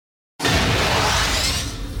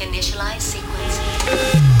Initialize sequence.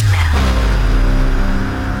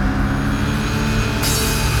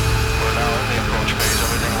 We're now in the approach phase.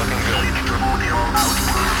 Everything looking good.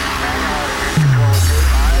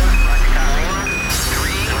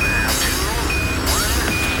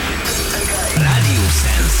 Radio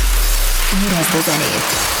Sense. Érezd a zenét!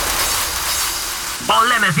 A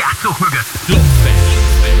lemezjátszók mögött. Lopfel.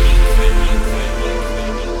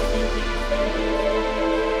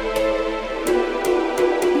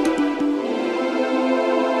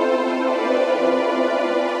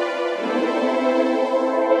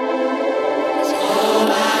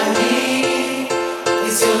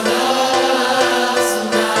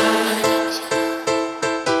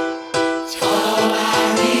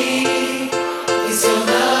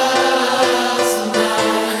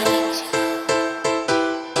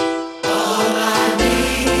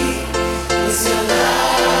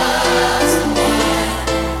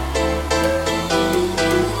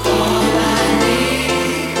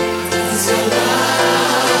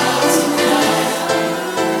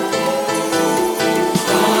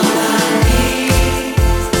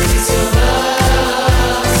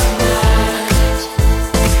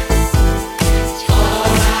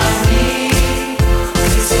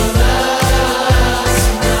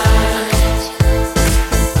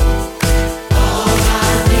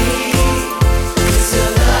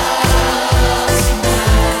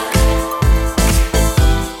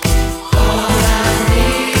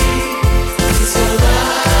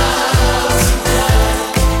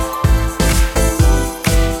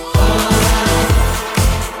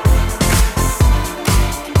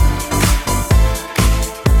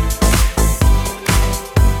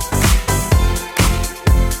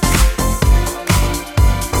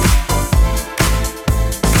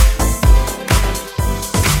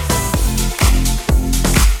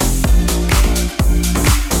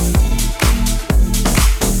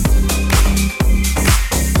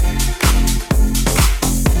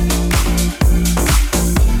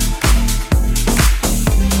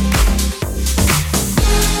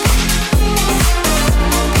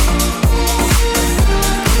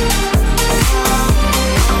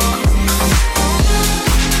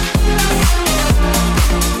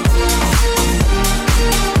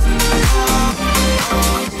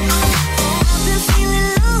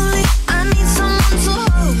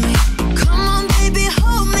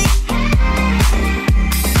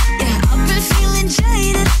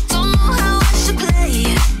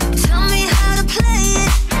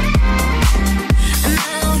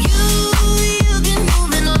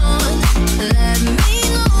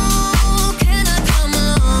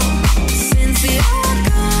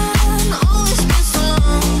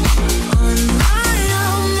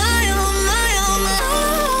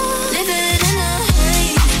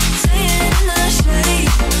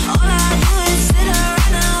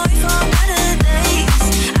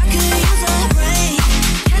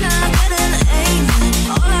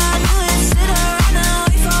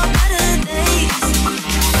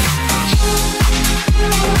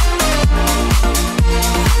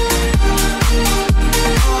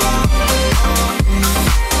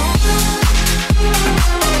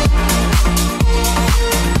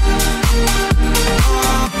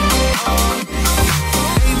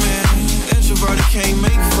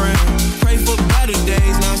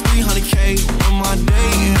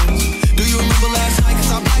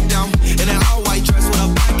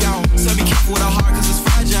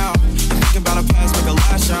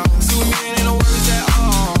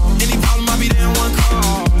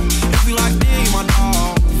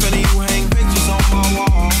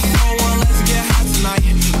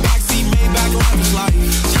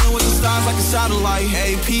 Satellite,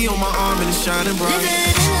 AP on my arm and it's shining bright. Living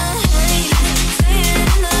in the haze, staying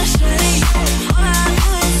in the shade.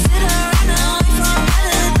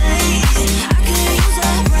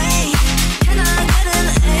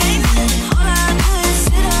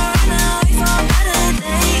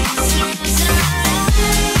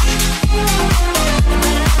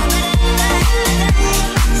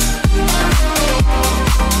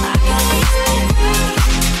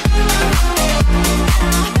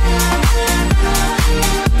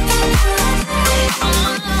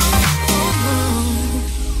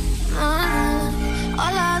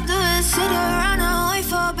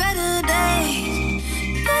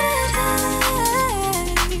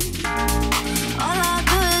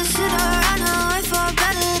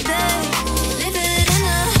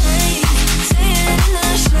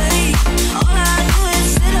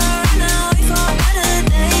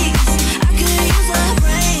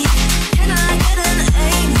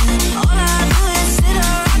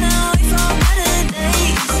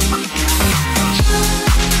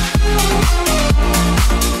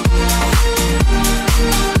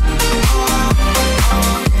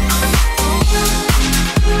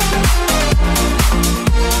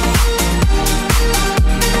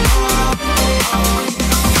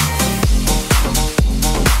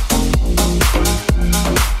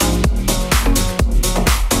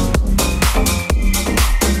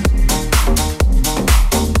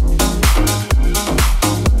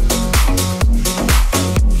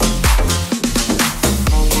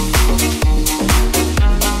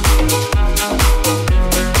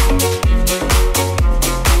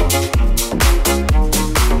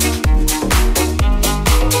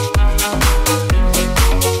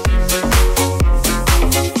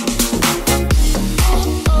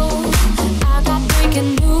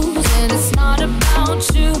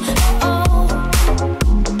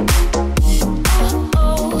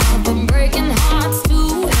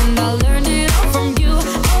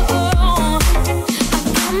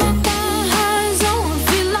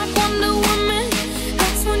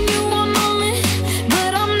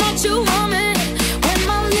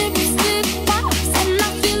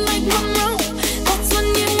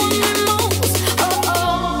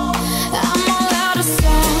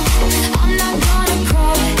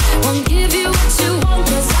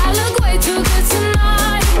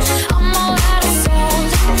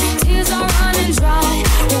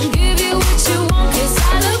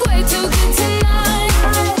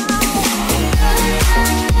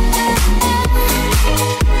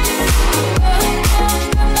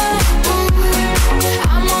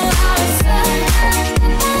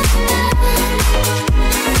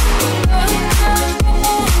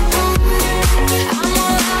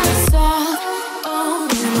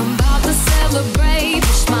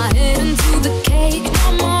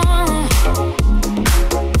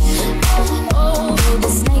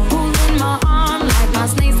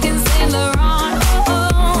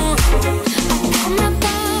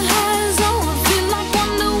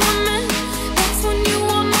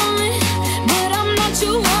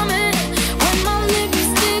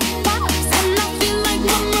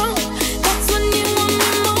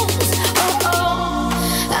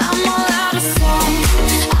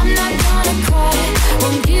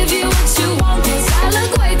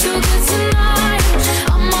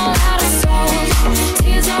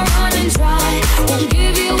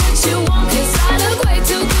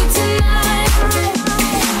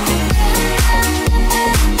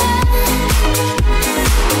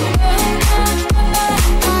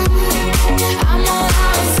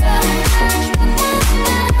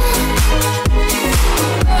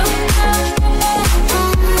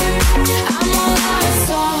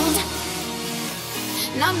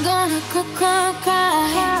 gonna cry.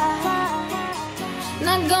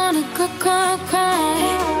 Not gonna cry.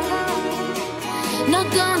 Not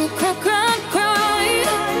gonna cry.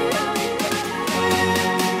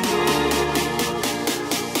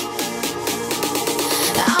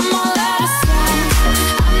 I'm all out of sight.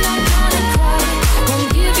 I'm not gonna cry. Won't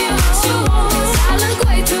give you what you want. 'Cause I look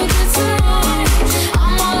way too good tonight.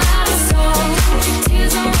 I'm all out of sight.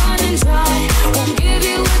 Tears are running dry. Won't give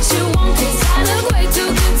you what you want. 'Cause I look way too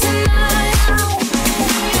good tonight.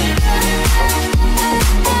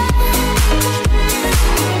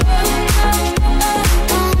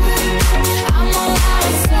 I'm all out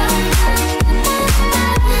of sight.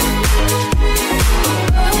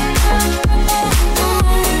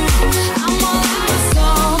 I'm all out of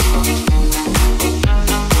sight.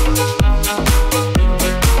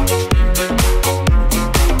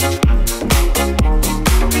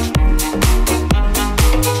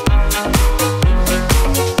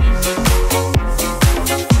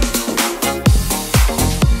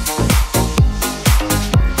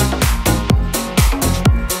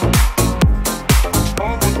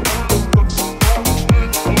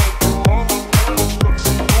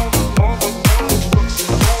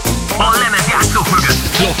 A lemezjátszók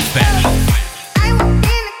mögött Klopfer. I walk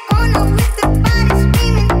in the corner with the body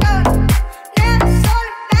screaming out. Never saw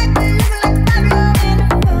the back, but looking like Pablo in a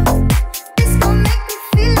photo. This gon' make me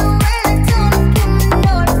feel the way like Tony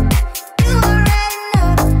Kiminolo. You already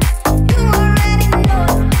know. You already know.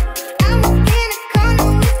 I walk in the corner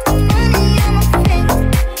with the money on my finger.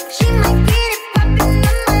 She might get it poppin',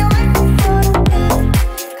 I might wipe it for the game.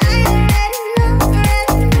 I already know,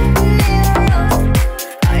 never wrong.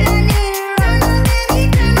 All I need is run on any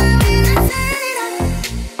time when I turn it on.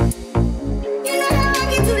 You know how I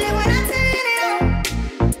get too lit when I turn it on.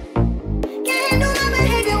 Can't handle my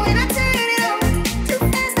behavior when I turn it on. Too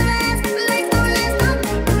fast to last, but like no last, I'll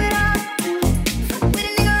make do it all. Fuck with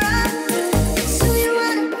a nigga raw, so you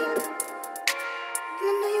wanna be. And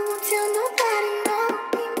I know you won't tell nobody, no.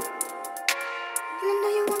 And I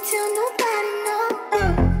know you won't tell nobody, no.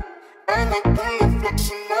 I might pull your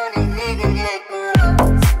flexion on a nigga like a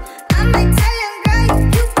rose. I might tell him, girl,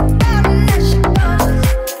 you forgot and let you go.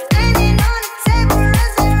 Standing on the table,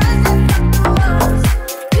 rising, fuck the walls.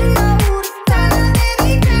 You know who to call on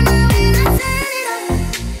any time when I turn it on.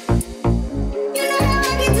 You know how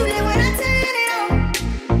I get too lit when I turn it on.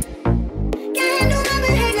 Can't handle my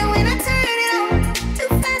behavior when I turn it on. Too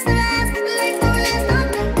fast to last, but like no last, I'll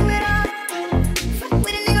make do it all. Fuck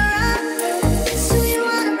with a nigga raw, so you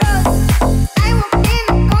wanna roll. I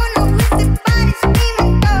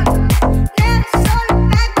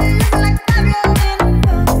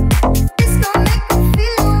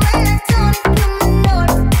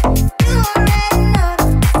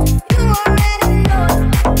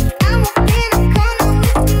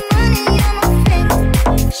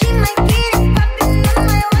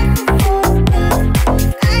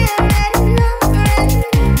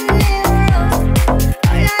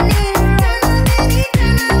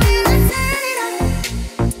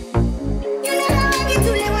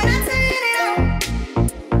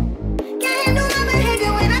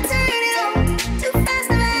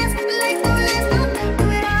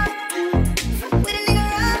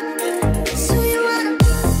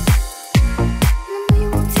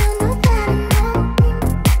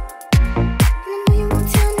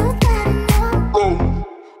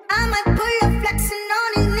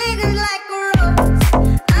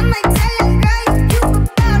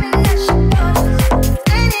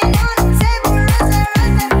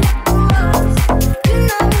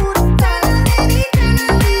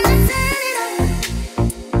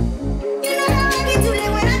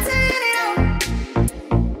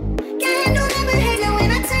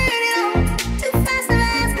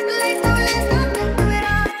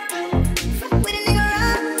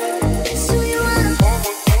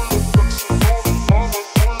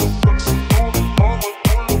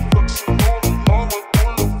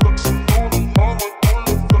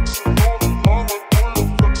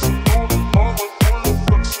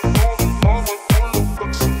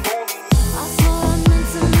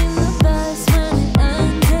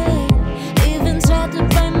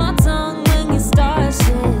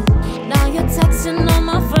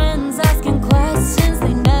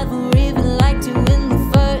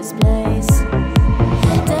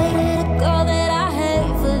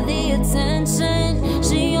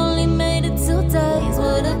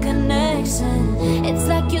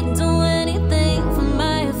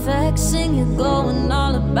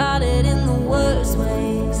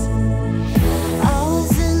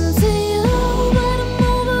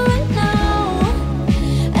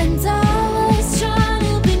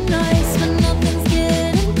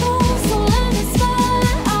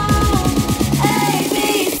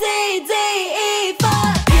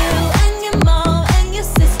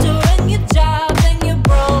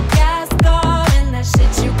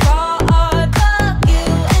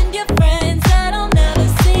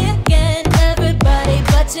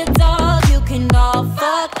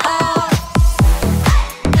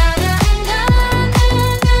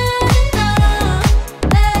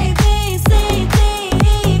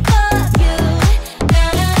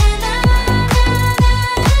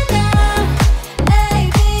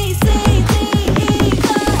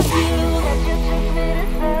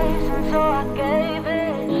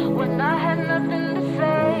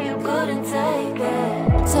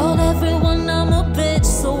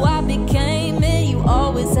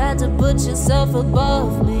put yourself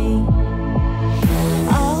above me.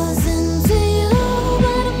 I was into you,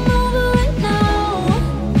 but I'm over it now.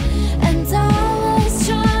 And I was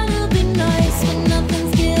trying to be nice, but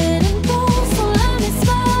nothing's getting close, so let me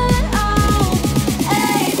spell it out. A,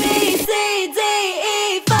 B, C, D,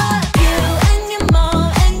 E, fuck you and your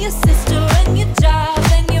mom and your sister and your job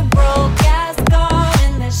and your broke ass car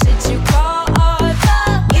and that shit you call art.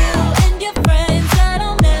 Fuck you and your friends that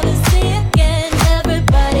I'll never see again.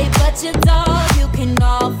 Everybody but your dog, you can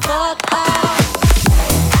all fuck out.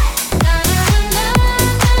 Na na na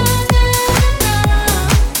na na na.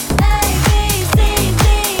 A, B, C, D,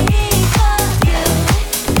 E, fuck you.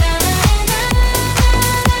 Na na na na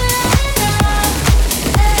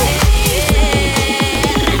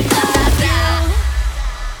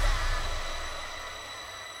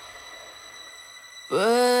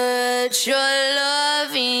Put your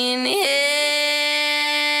loving hand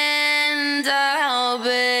out,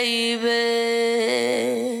 baby,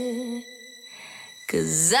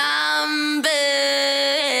 'cause I'm begging.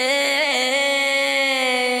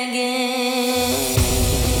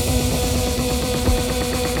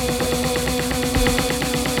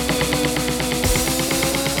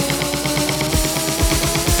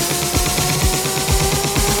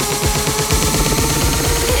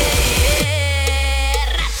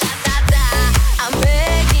 I'm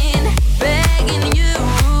begging, begging you.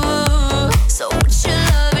 So put your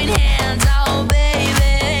loving hands out,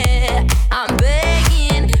 baby. I'm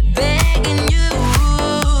begging, begging you.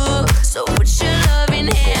 So put your loving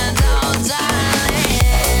hands out,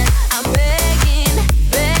 darling. I'm begging,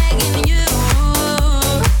 begging you.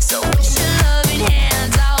 So put your loving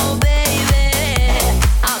hands out, baby.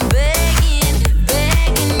 I'm begging,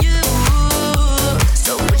 begging you.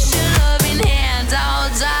 So put your loving hands out,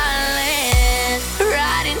 darling.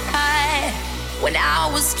 Riding high when I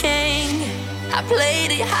was king, I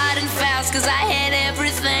played it hard and fast 'cause I had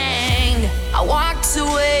everything. I walked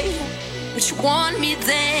away, but you want me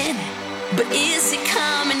then. But is it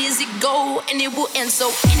come and is it go? And it will end. So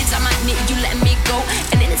anytime I need you, let me go.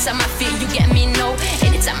 And anytime I feel you, get me no.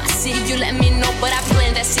 Anytime I see you, let me know. But I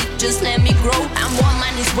plan that shit, just let me grow. I'm on my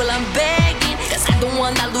knees while I'm begging, 'cause I don't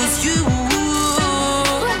wanna lose you.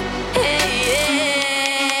 Hey,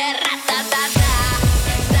 yeah. Ra-ta-ta-ta.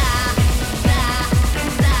 Da, da,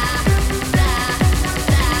 da, da, da, da, da.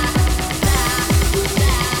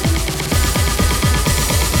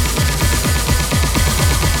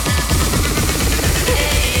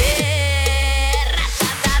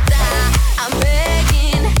 I'm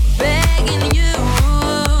begging, begging you.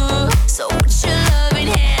 So put your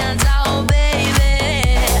loving hands out, baby.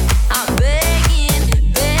 I'm begging,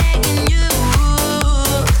 begging you.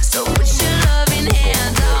 So put your loving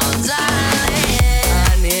hands out, darling.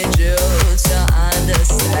 I need you to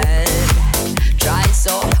understand. Try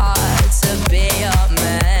so hard to be a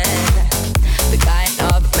man, the kind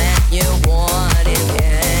of man you want in the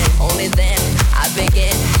end. Only then I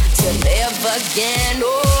begin to live again.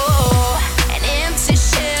 Oh, an empty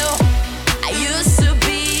shell I used to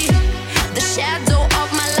be. The shadow of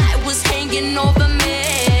my life was hanging over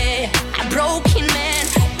me. A broken man,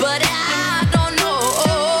 but I don't know.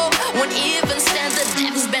 Won't even stand the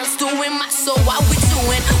devil's best doing my soul. What we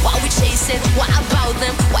doing? What we chasing? What about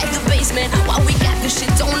them? Why the basement? Why we got this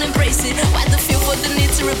shit? Don't embrace it. Why the feel for the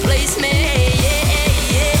need to replace me? Yeah,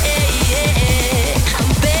 yeah, yeah. I'm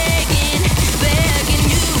begging, begging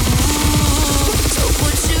you. So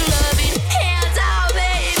put your loving hands out,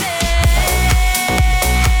 baby.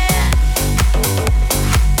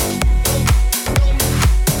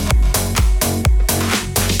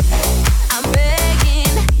 I'm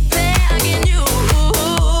begging, begging you.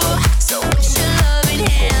 So put your loving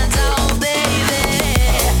hands out, baby.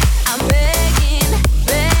 I'm begging,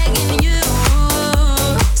 begging you.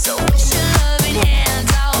 So put your loving hands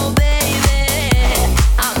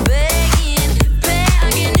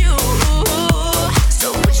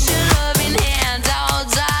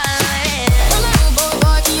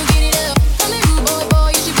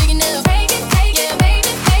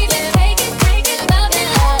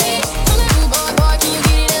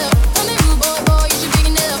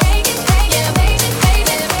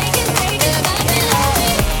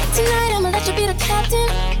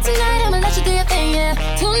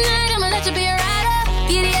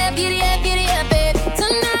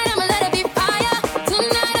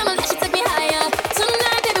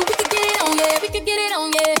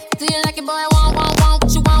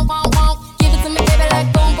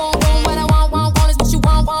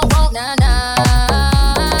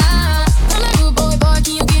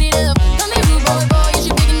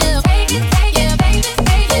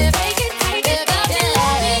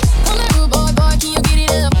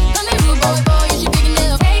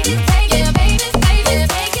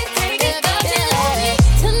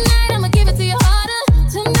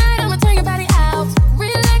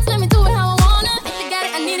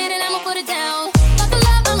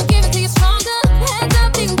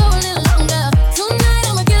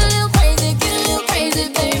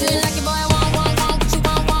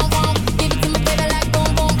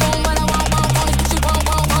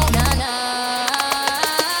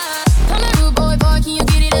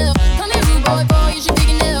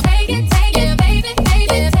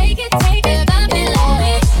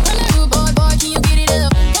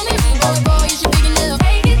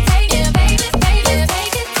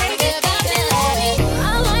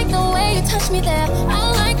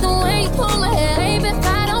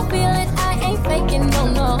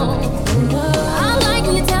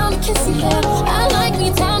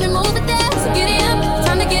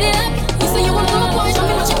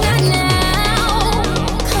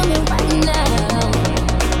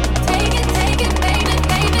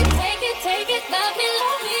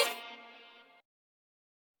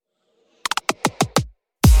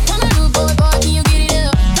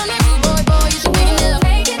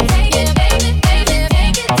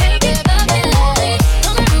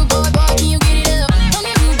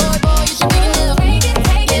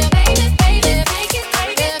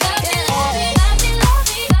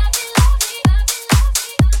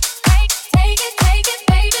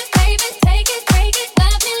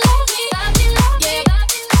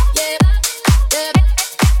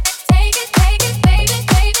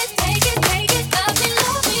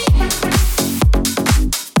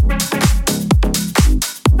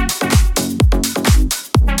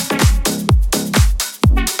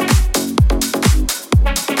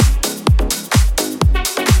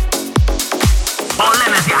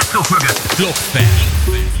mögött Klopfer.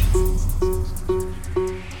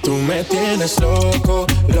 Tú me tienes loco,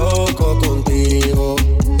 loco contigo.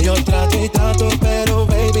 Yo trato y trato, pero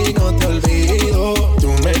baby no te olvido. Tú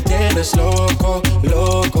me tienes loco,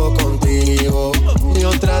 loco contigo. Yo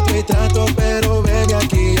trato y trato, pero baby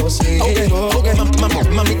aquí yo sigo. Okay.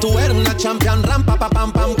 Mami, tú eres una champion, rampa, pa,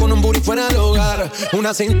 pam, pam, con un booty fuera del hogar.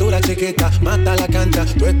 Una cintura chiquita, mata la cancha,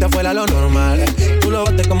 tú estás fuera lo normal. Tú lo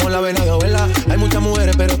bates como la vena de abuela. Hay muchas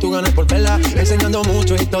mujeres, pero tú ganas por vela. Enseñando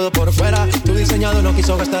mucho y todo por fuera. Tu diseñado no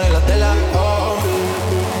quiso gastar en la tela. Oh.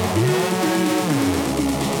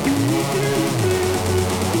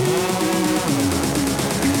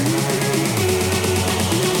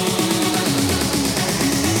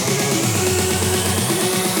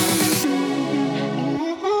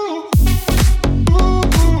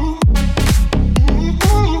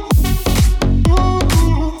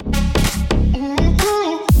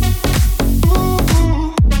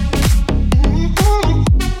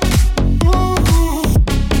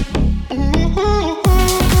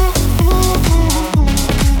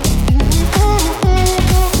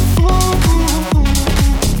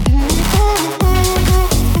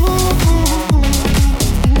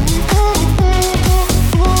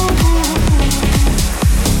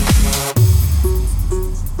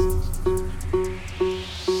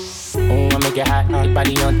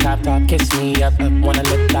 Kiss me up, wanna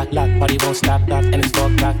lip lock, party won't stop, and it's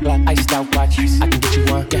 4 o'clock, iced out watch, I can get you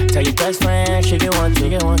one, yeah. Tell your best friend, she get one.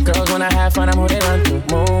 Girls when I have fun, I'm who they run to.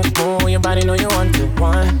 Move, your body know you want to.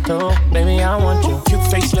 1, 2, baby I want you. Cute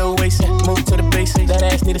face, little waist, move to the basics. That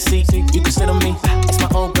ass need a seat, you can sit on me. That's my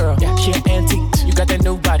old girl, yeah. She an antique, you got that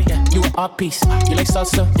new body, yeah. You an art piece, you like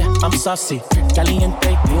salsa, yeah. I'm saucy,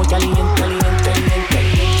 caliente, muy caliente,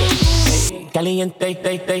 caliente,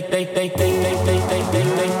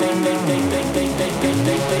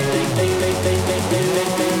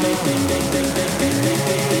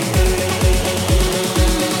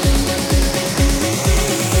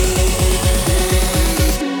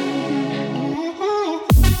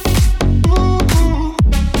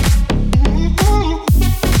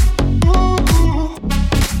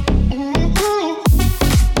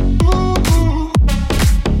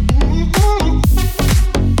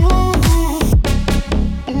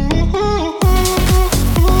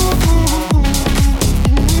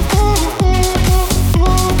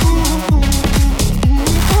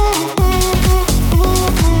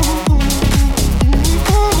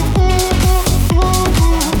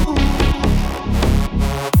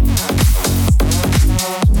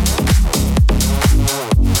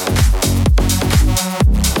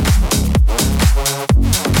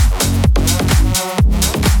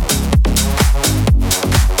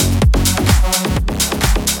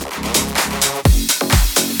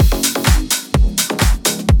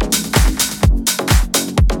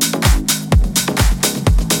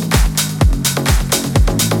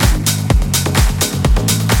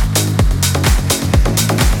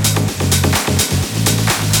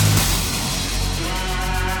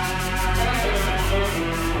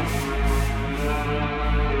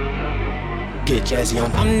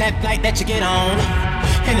 I'm that flight that you get on,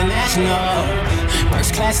 international.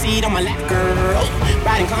 First class seat on my lap, girl,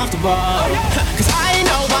 riding comfortable. Cause I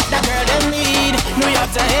know what that girl them need. New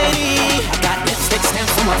York to Haiti, I got lipstick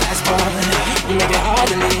stamps on my passport. You make it hard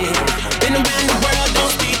to live. Been around the world,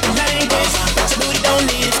 don't speak the language, but your booty don't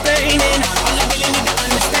need explaining. All I really need to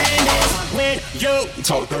understand is when you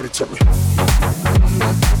talk dirty to me.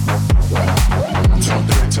 Talk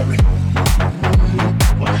dirty to me.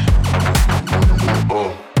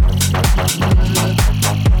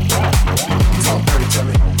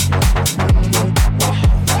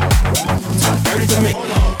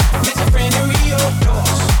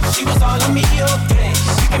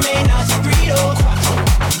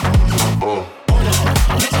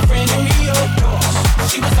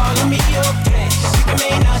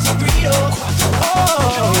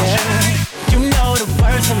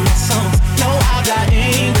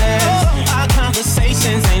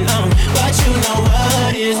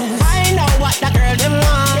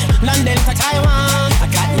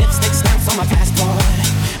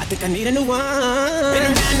 I need a new one. Been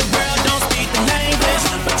around the world, don't speak the language,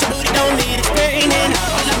 but your booty don't need explaining.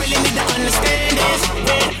 All I really need to understand is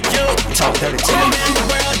when you talk dirty to me. Been around the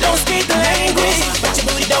world, don't speak the language, but your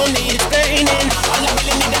booty don't need explaining. All I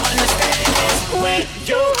really need to understand is when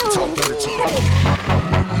you talk dirty to me.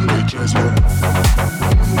 Bitches, man.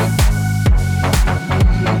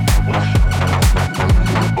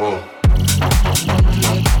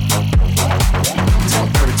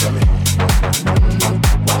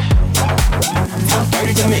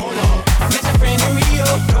 Met a friend in Rio,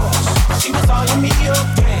 she was all on me,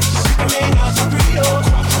 okay.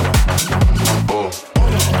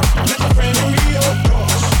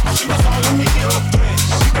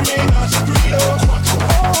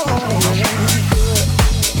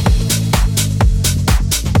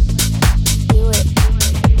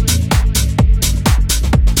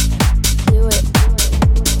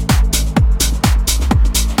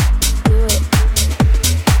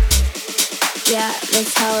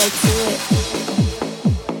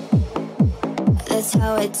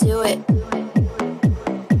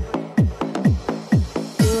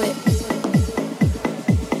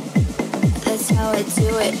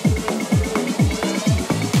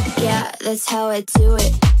 That's how I do it.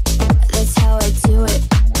 That's how I do it.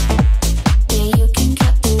 Yeah, you can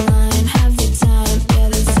cut the line, have your time. Yeah,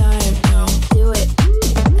 that's how I know. Do it.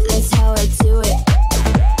 That's how I do it.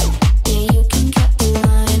 Yeah, you can cut the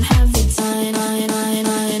line, have your time. Do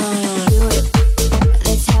it.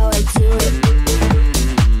 That's how I do it.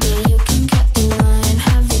 Yeah, you can cut the line,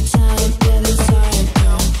 have your time. Yeah, that's how I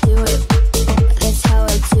know. Do it. That's how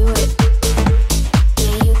I do it. Yeah, you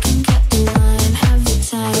can cut the line, have your time.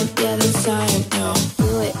 Yeah, that's how I know. Do it.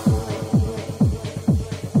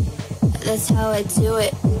 That's how I do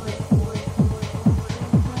it.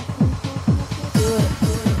 Do it.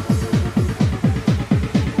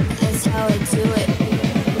 That's how I do it.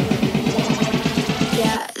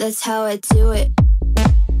 Yeah, that's how I do it.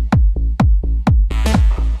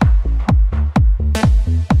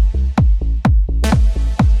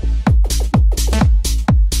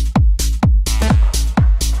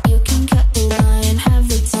 You can cut the line, have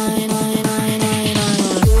the time.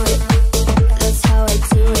 Do it. That's how I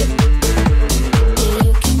do it. Yeah,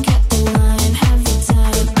 you can cut the line, have the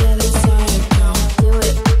time. Yeah, that's how I know. Do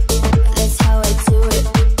it. That's how I do it.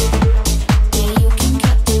 Yeah, you can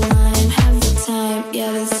cut the line, have the time.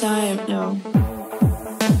 Yeah, that's how I know.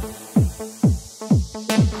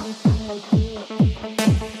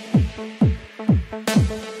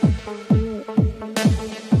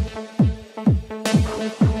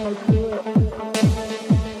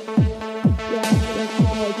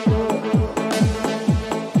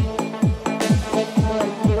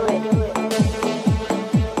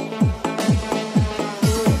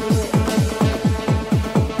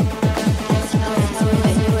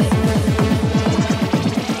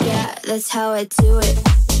 That's how I do it.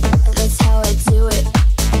 That's how I do it.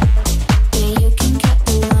 Yeah, you can cut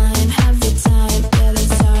the line, have the time. Yeah,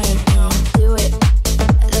 that's how I know. Do it.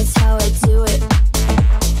 That's how I do it.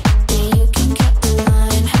 Yeah, you can cut the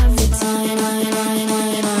line, have the time. Do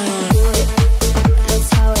it. That's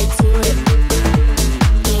how I do it.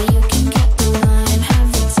 Yeah, you can cut the line, have the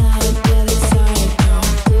time. Yeah, that's how I know.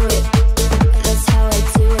 Do it. That's how I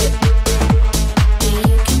do it. Yeah,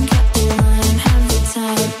 you can cut the line, have the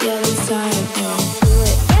time. Yeah, that's how I know. Do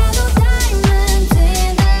it. Yellow diamonds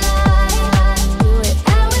in the light. Do it.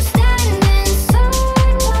 I was standing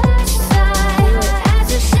side by side as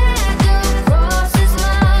a shadow crosses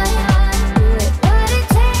mine. Do it. What it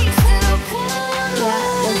takes to come. Yeah,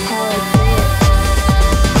 that's how I do it.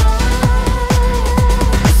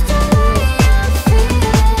 It's the way I'm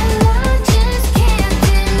feeling. I just can't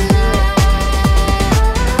deny.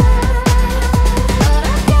 But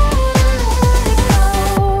I gotta let it go.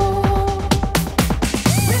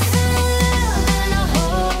 We found love in a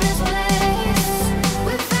hopeless place.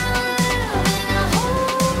 We found love in a hopeless place. We found love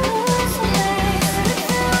in a hopeless place. We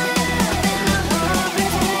found love in a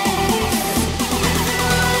hopeless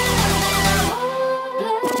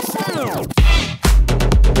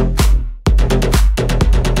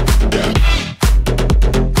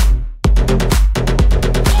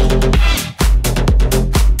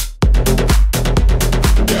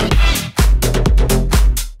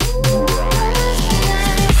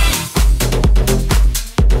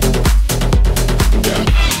place.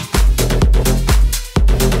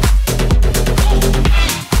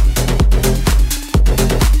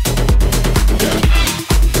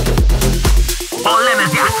 A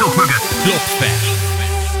lemezjátszók mögött Klopfer.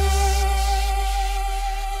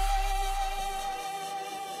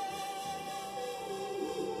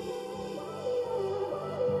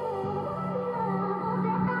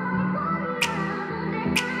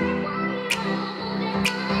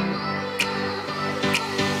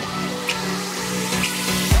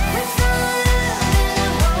 We found love in a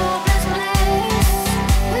hopeless place.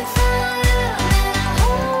 We found love in a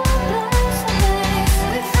hopeless place.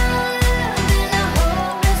 We found love in a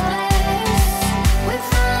hopeless place. We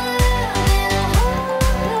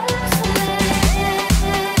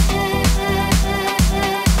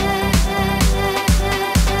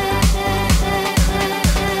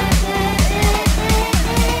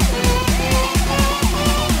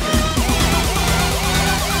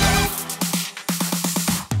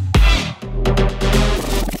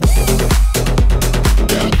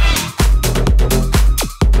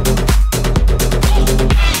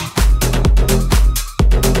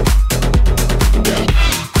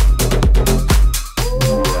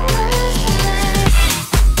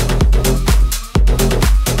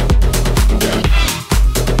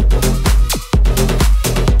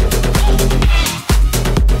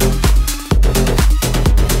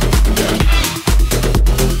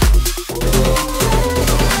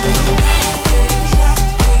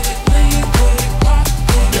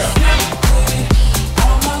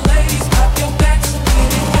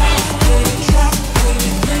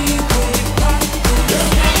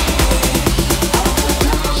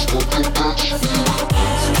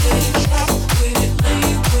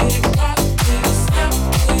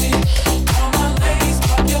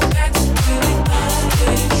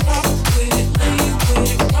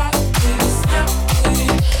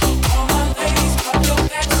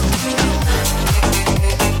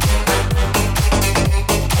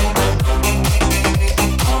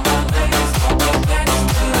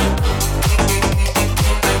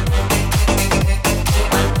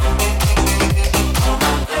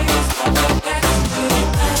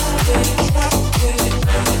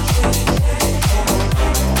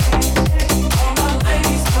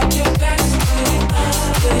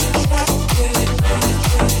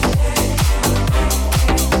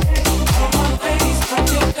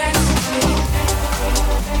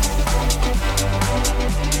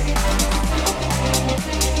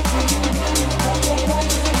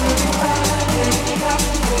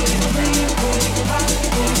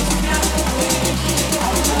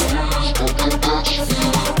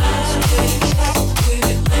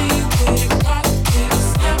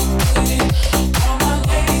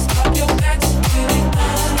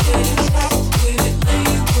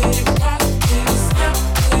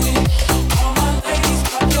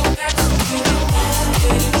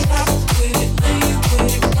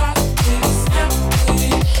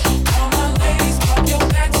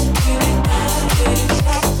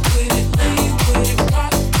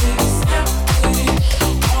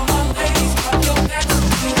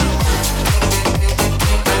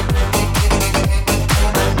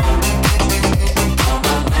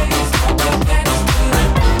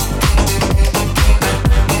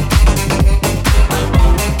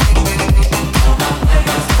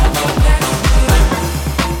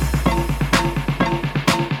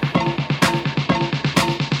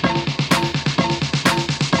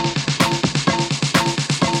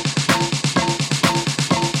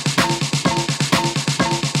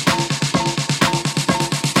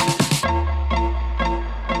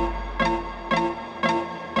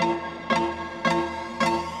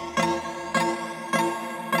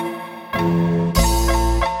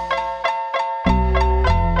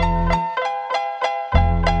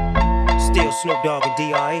Snoop Dogg and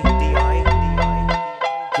D.I.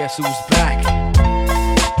 Guess who's back?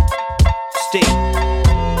 Steve.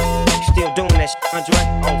 You still doing that shit, Andre?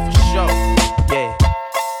 Oh, for sure. Yeah.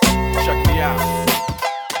 Check me out.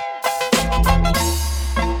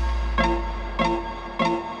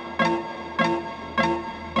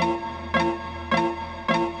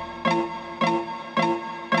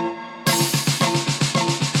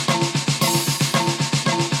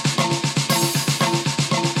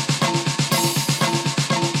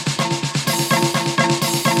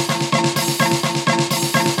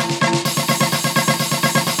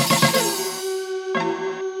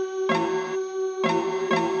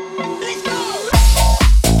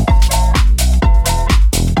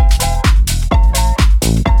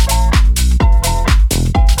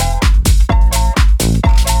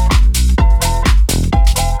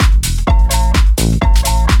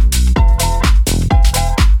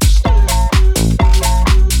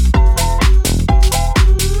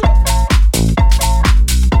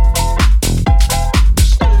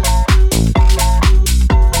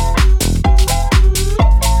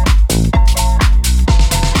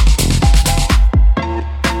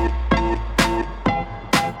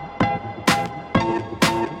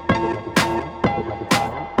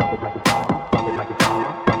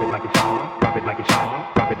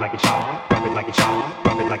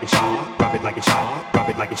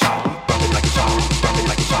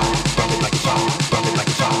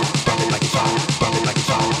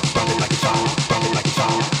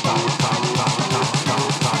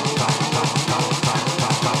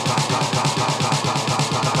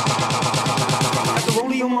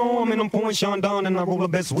 Sean Don and I roll the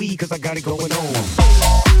best weed cause I got it going on.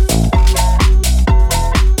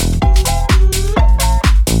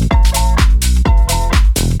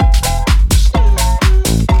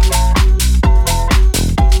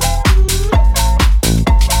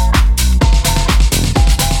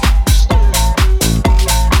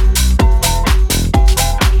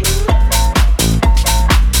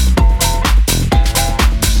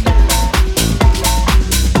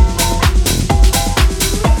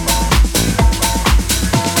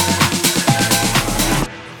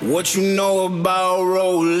 What you know about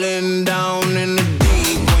rolling down in the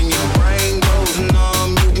deep? When your brain goes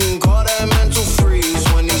numb, you can call that mental freeze.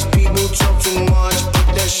 When these people talk too much,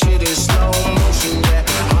 put that shit in slow motion. Yeah,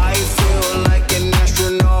 I feel like an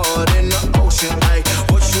astronaut in the ocean. Like,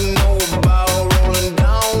 what you know about rolling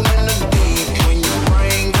down in the deep? When your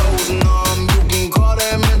brain goes numb, you can call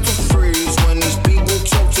that mental freeze. When these people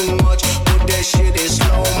talk too much, put that shit in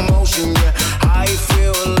slow motion. Yeah, I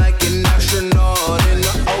feel like an astronaut in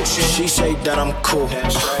the ocean. She say that I'm cool.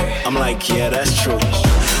 I'm like, yeah, that's true.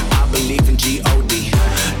 I believe in G-O-D.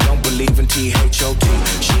 Don't believe in T-H-O-T.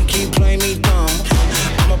 She keep playing me dumb.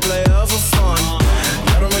 I'm a player for fun.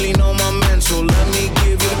 Y'all don't really know my mental. Let me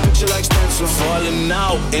give you the picture like stencil. Falling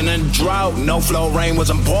out in a drought. No flow, rain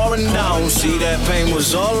wasn't pouring down. See, that pain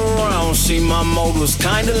was all around. See, my mode was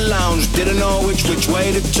kinda lounge. Didn't know which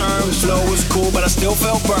way to turn. Flow was cool, but I still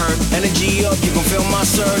felt burned. Energy up, you can feel my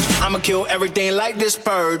surge. I'ma kill everything like this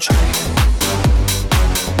purge.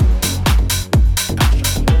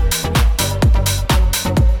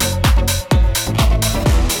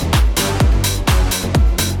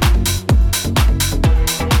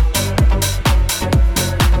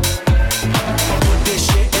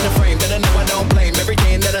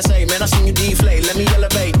 I seen you deflate, let me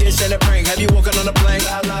elevate. This ain't a prank, have you walking on a plane?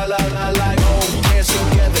 La la la la la, oh, dance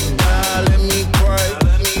together, God, let me pray.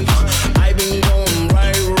 I been going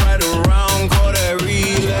right around, call that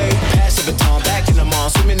relay. Pass the baton, back in the mall,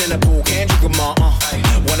 swimming in the pool, can't drink them all.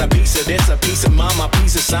 Want a piece of this, a piece of mine, my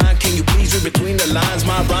piece of sign. Can you please read between the lines?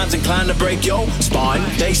 My rhymes inclined to break your spine.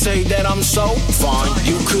 They say that I'm so fine,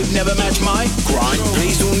 you could never match my grind.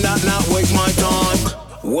 Please do not waste my time.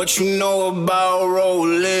 What you know about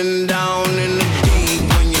rolling down in the deep?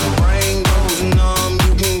 When your brain goes numb,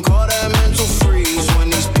 you can call that mental freeze.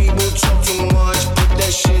 When these people talk too much, put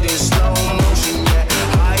that shit in slow motion. Yeah,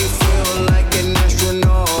 I feel like an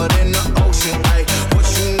astronaut in the ocean. Like, what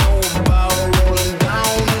you know about rolling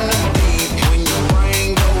down in the deep? When your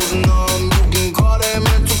brain goes numb, you can call that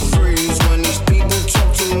mental freeze. When these people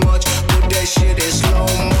talk too much, put that shit in slow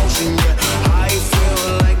motion. Yeah, I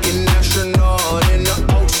feel like an astronaut in the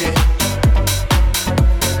ocean.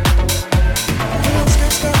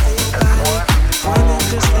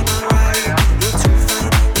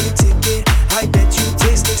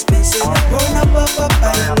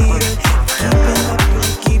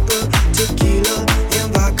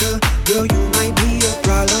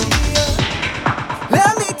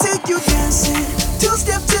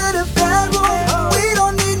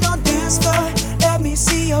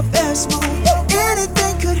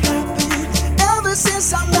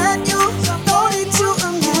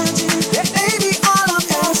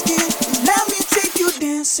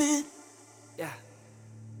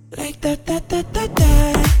 Like that, that, that, that,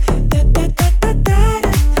 that, that, that, that, that,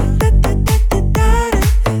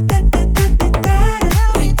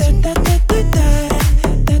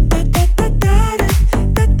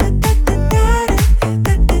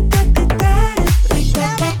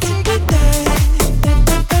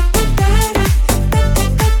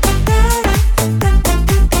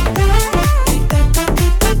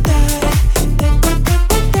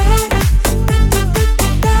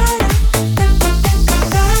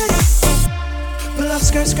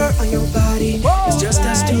 skirt on your body. It's just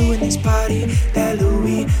us two in this party. That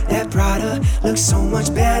Louis, that Prada looks so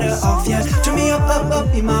much better off ya. Turn me up, up,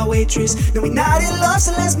 up, be my waitress. No, we not in love,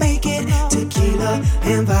 so let's make it tequila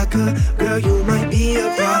and vodka. Girl, you might be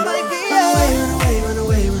a problem. Run away, run away, run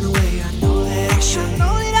away, run away. I know that I should.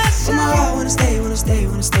 But my heart wanna stay, wanna stay,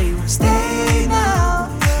 wanna stay, wanna stay now.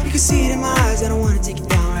 You can see it in my eyes, I don't wanna take it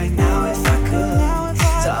down right now if I could.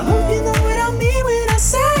 So I hope you know what I mean when I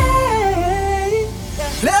say,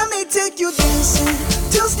 let me take you dancing,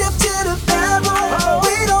 two-step to the bedroom.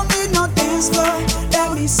 We don't need no dance floor,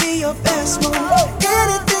 let me see your best move.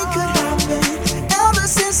 Anything could happen, ever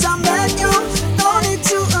since I met you. No need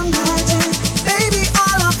to imagine, baby,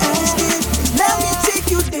 all I'm asking, let me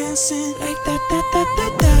take you dancing. Like that, that, that,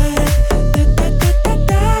 that, that.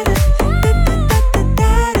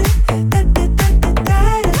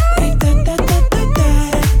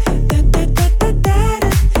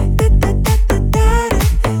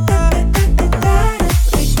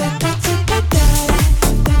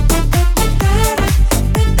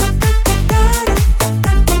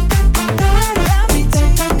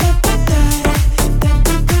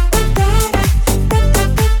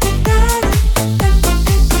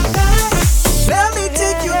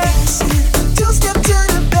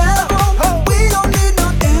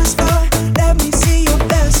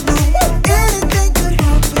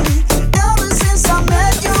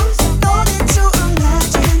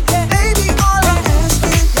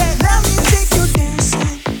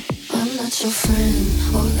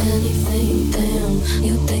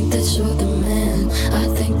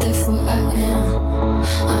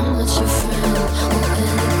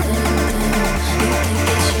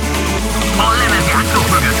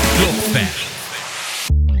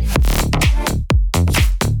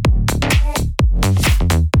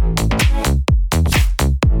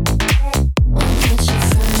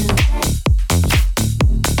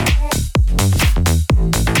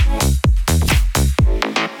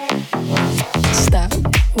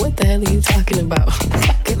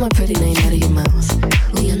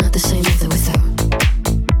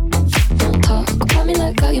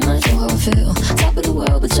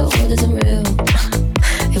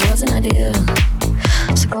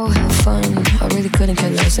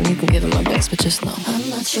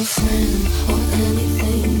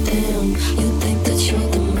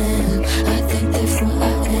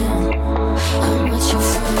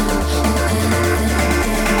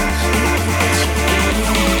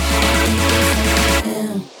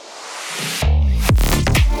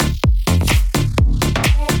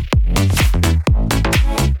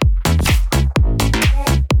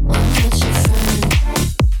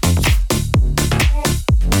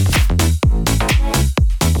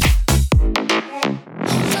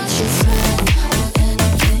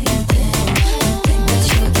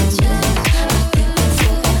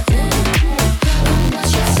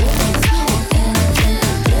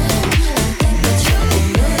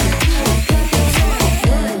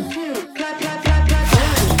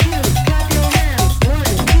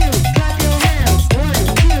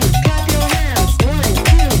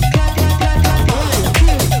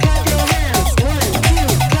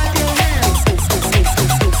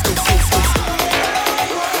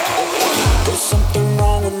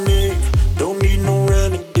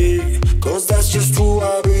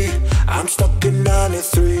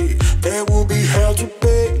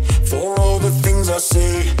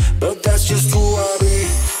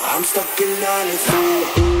 I'm stuck in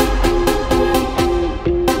 93.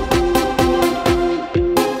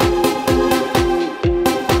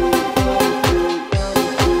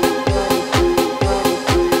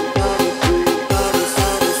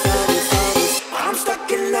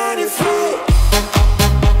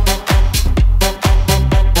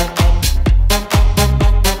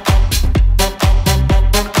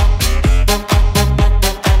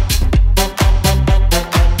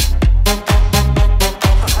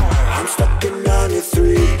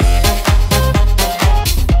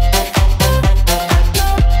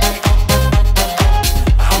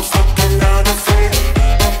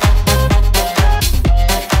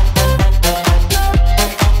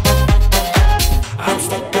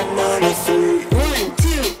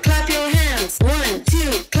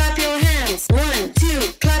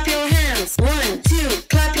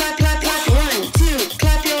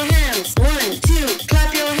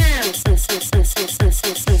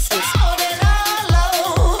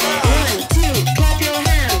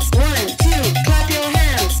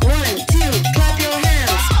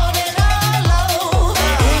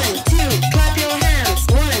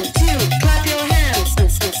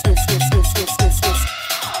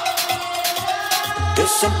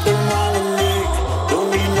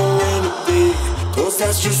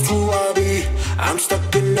 that's just who I be. I'm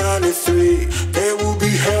stuck in 93. There will be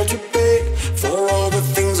hell to pay for all the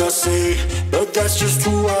things I say, but that's just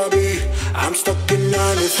who I be. I'm stuck in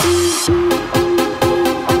 93.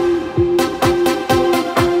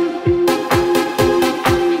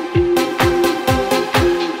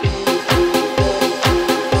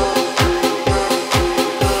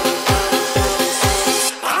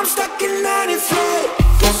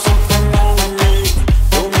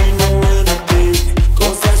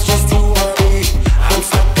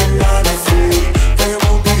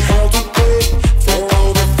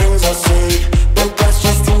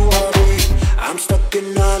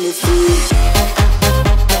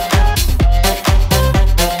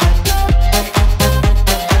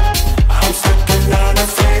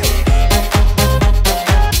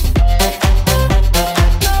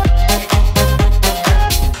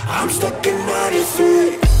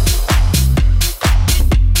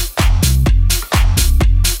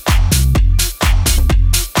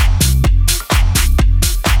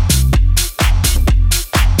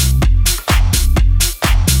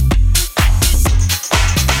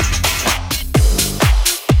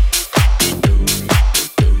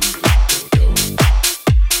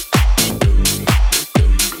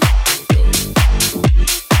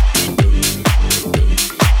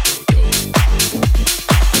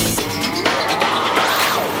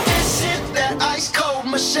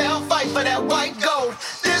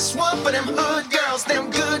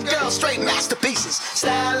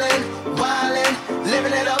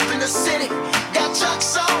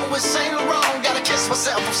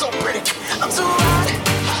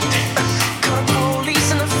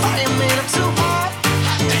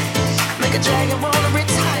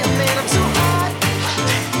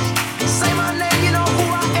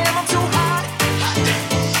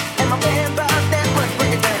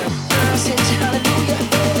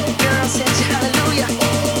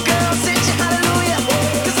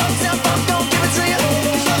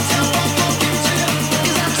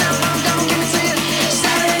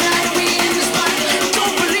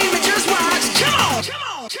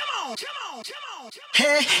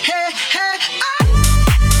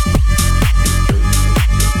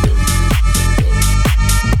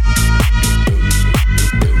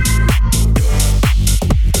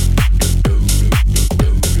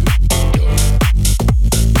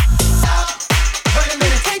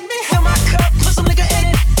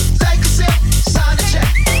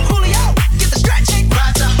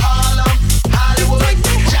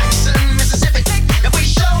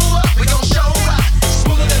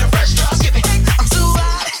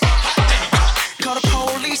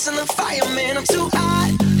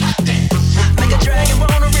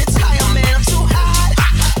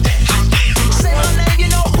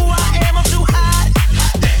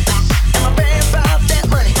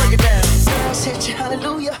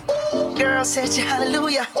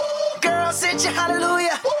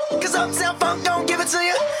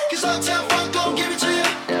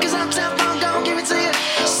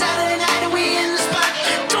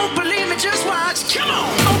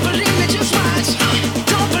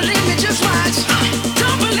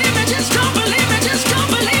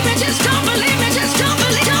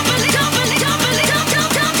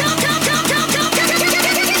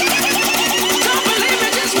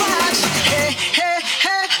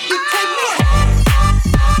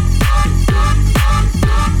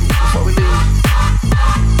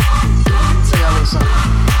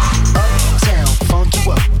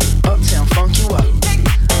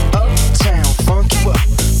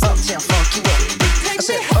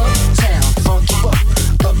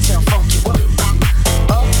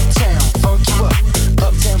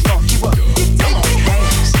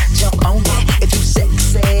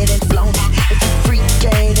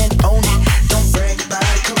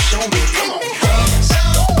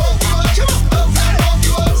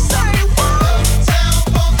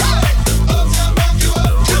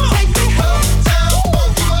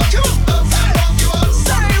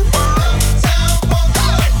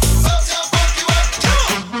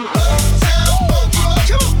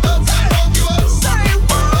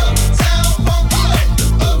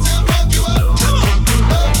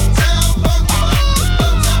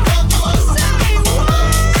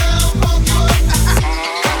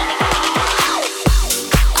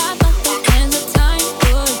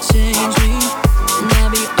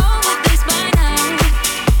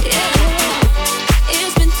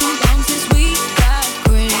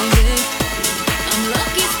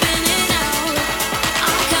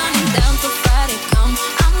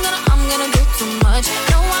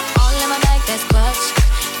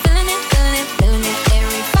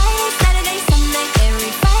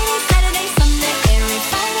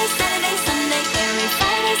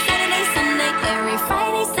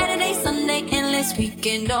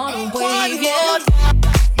 yeah.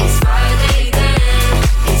 It's Friday then.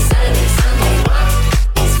 It's Saturday, Sunday, what?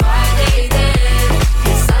 It's Friday then.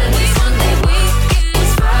 It's Saturday, Sunday, weekend.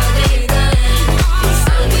 It's Friday then. It's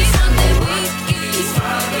Saturday, Sunday, weekend. It's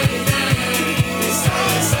Friday then. It's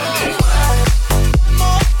Saturday, Sunday, what? One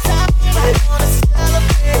more time, I wanna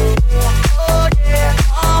celebrate. Oh yeah,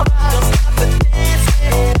 alright, don't stop the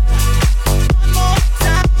dancing. One more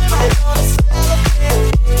time, I wanna celebrate.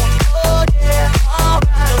 Oh yeah,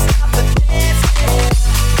 alright, don't stop the dancing.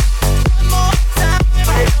 One more time,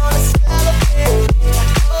 I wanna celebrate.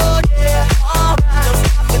 Oh yeah, alright, don't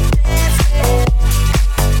stop the dancing.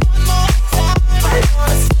 One more time, I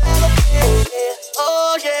wanna celebrate.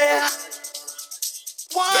 Oh yeah.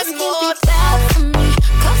 One more time. Bad for me,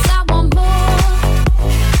 'cause I want more.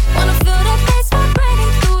 Wanna feel that bass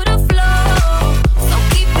vibrating through the floor. So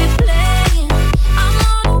keep it playing. I'm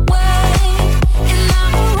on the way, and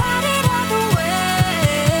I'ma ride it all the way.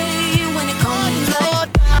 When it comes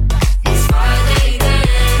like it's Friday then,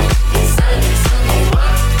 it's Saturday, Sunday,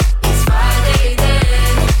 what? It's Friday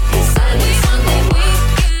then, it's Saturday, Sunday,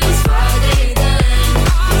 weekend. It's Friday then,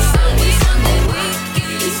 it's Saturday, Sunday,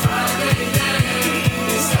 weekend. It's Friday then,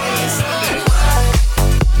 it's Saturday, Sunday, what?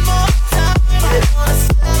 One more time, I wanna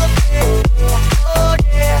celebrate. Oh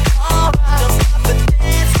yeah, alright, don't stop the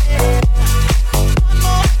dancing. One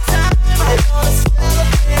more time, I wanna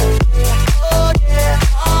celebrate. Oh yeah,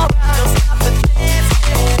 alright, don't stop the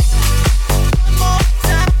dancing. One more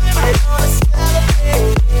time, I wanna celebrate.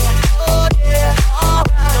 Oh yeah,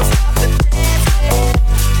 alright, don't stop the dancing.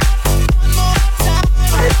 One more time,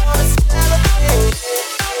 I wanna celebrate.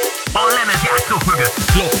 A lemezjátszók mögött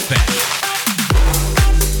Klubfest.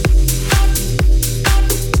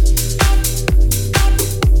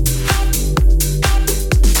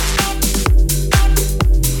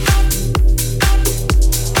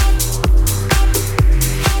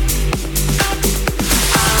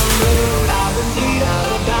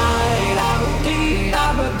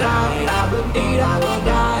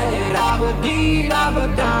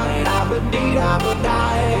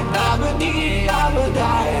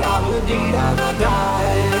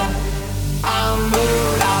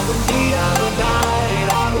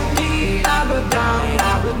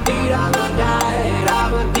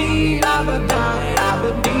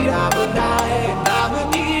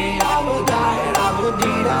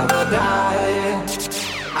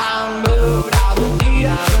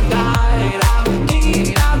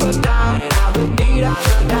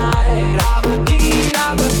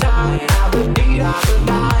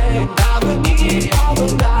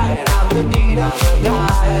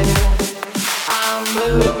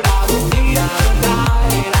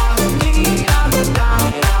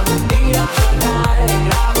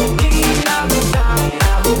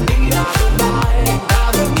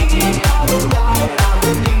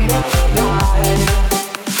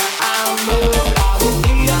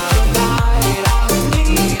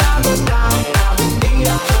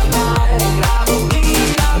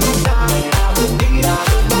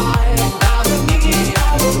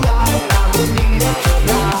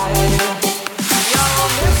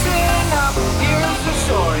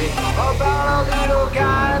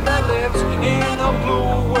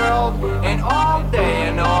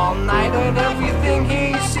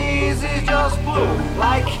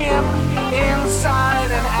 Like him,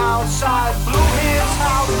 inside and outside. Blew his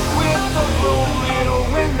house with a blue little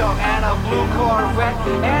window and a blue Corvette.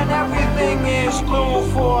 And everything is blue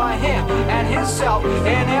for him and himself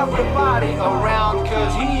and everybody around.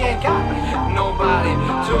 'Cause he ain't got nobody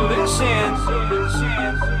to listen.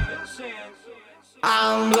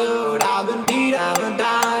 I'm blue, I've been deed, I've been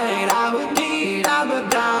died, I've been deed, I've been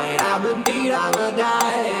died, I've been deed, I've been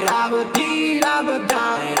died, I've been deed, I've been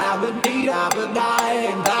died, I've been deed, I've been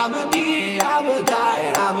died, I've been deed, I've been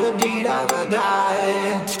died, I've been deed, I've been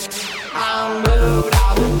died. I'm blue,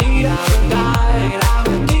 I've been deed, I've been died, I've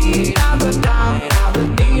been deed, I've been died, I've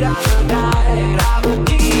been deed, I've been died, I've been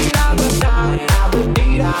deed, I've been died, I've been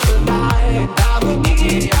deed, I've been died, I've been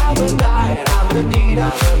deed, I've been died, I've been deed,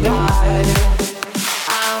 I've been died.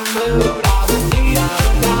 I'm blue, I've been deed, I've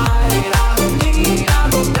been died.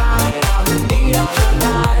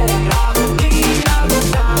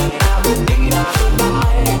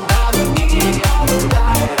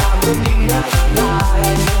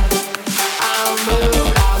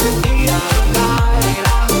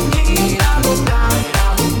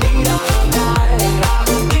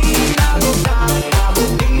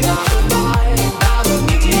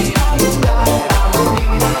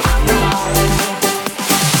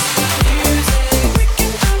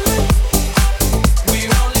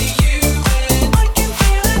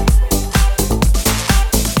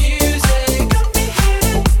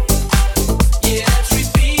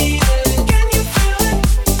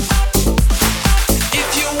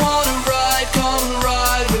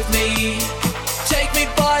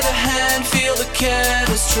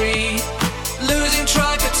 chemistry, losing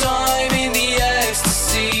track of time in the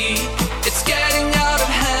ecstasy. It's getting out of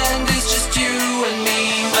hand, it's just you and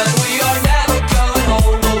me, and we are never going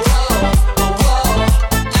home. Oh, whoa, oh, whoa.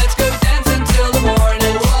 Let's go dance until the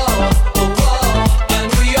morning. Whoa, oh, whoa. And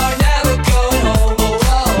we are never going home. Oh,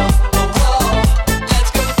 whoa, oh, whoa. Let's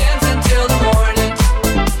go dance until the morning.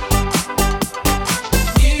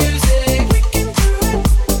 Music, we can do it.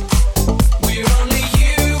 We're only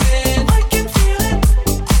human. I can feel it.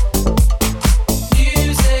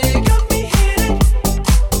 Music got me hitting.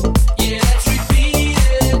 Yeah, let's repeat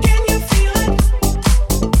it. Can you feel it?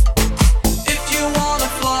 If you wanna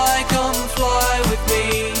fly, come fly with me.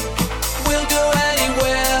 We'll go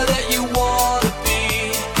anywhere that you wanna be.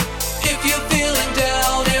 If you're feeling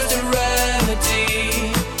down, here's the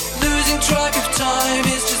remedy. Losing track of time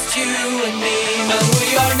is just you and me, and we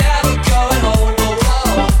are never going home. Oh,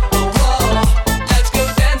 whoa, oh, whoa. Let's go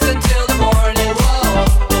dance until the morning. Whoa,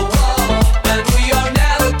 oh, whoa. And we are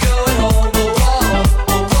never going home. Oh, whoa,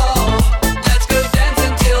 oh, whoa. Let's go dance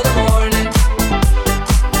until the morning.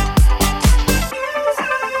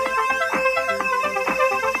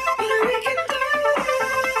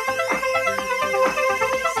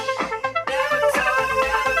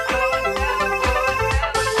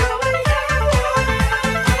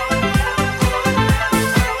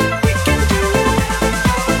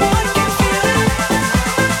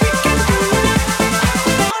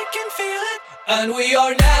 And we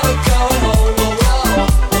are never going home. Oh, whoa,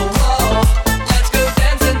 oh, whoa. Let's go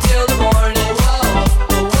dance until the morning. Whoa,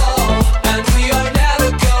 oh, whoa. And we are never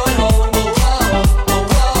going home. Oh, whoa, oh,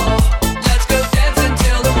 whoa. Let's go dance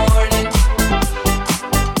until the morning.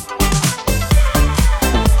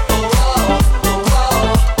 Oh, whoa, oh, whoa.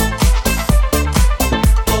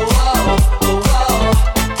 Oh, whoa, oh, whoa.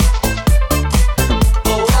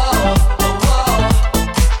 Oh, whoa, oh, whoa.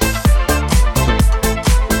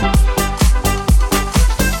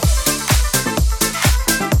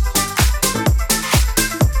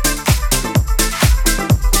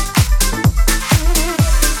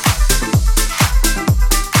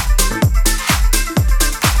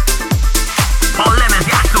 Pollemes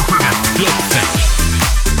játszófüggő. Klubfest.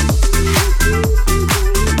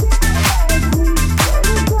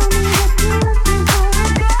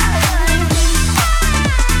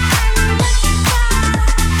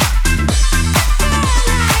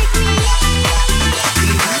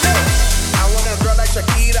 I want a girl like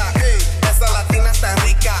Shakira, esa latina está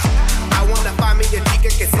rica. I want a familia chica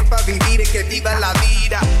que sepa vivir y que viva la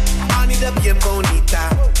vida. Anita bien bonita,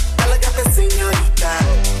 elegante señorita.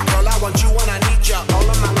 Girl, I want you and I need ya. All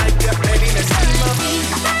of my life, yeah, baby, let's keep my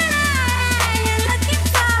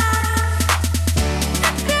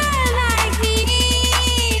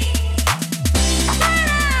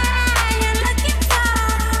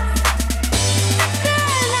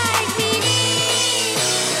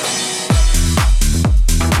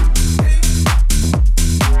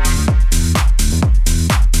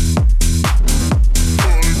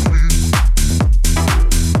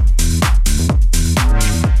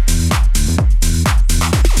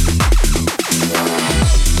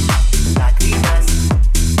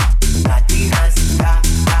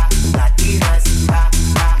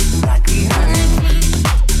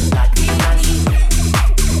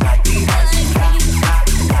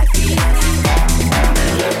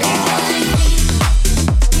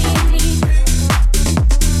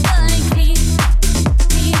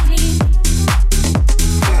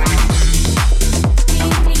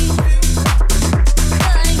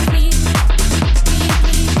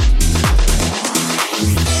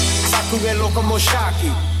Sacúdelo como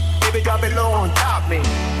Shaki. Baby, drop it low on top me.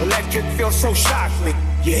 Electric feel so shock me.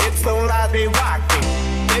 Your hips don't lie, they rock me.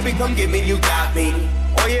 Baby, come get me, you got me.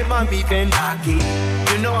 Oye, mami, ven aquí.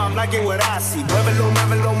 You know I'm liking what I see. Muévelo,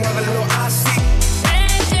 muévelo, muévelo, así. Me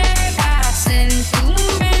llevas en tu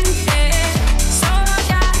mente, soy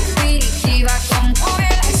adictiva como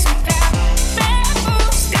el azúcar. Me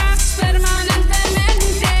buscas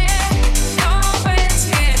permanentemente, no ves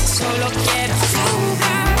que solo quiero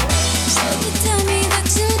jugar. So you tell me that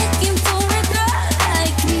you're looking for a girl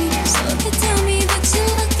like me. So you tell me that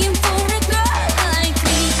you're looking for a girl like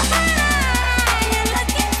me. You're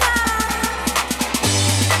looking for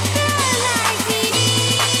a girl like me.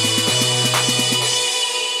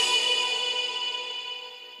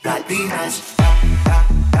 Latinas.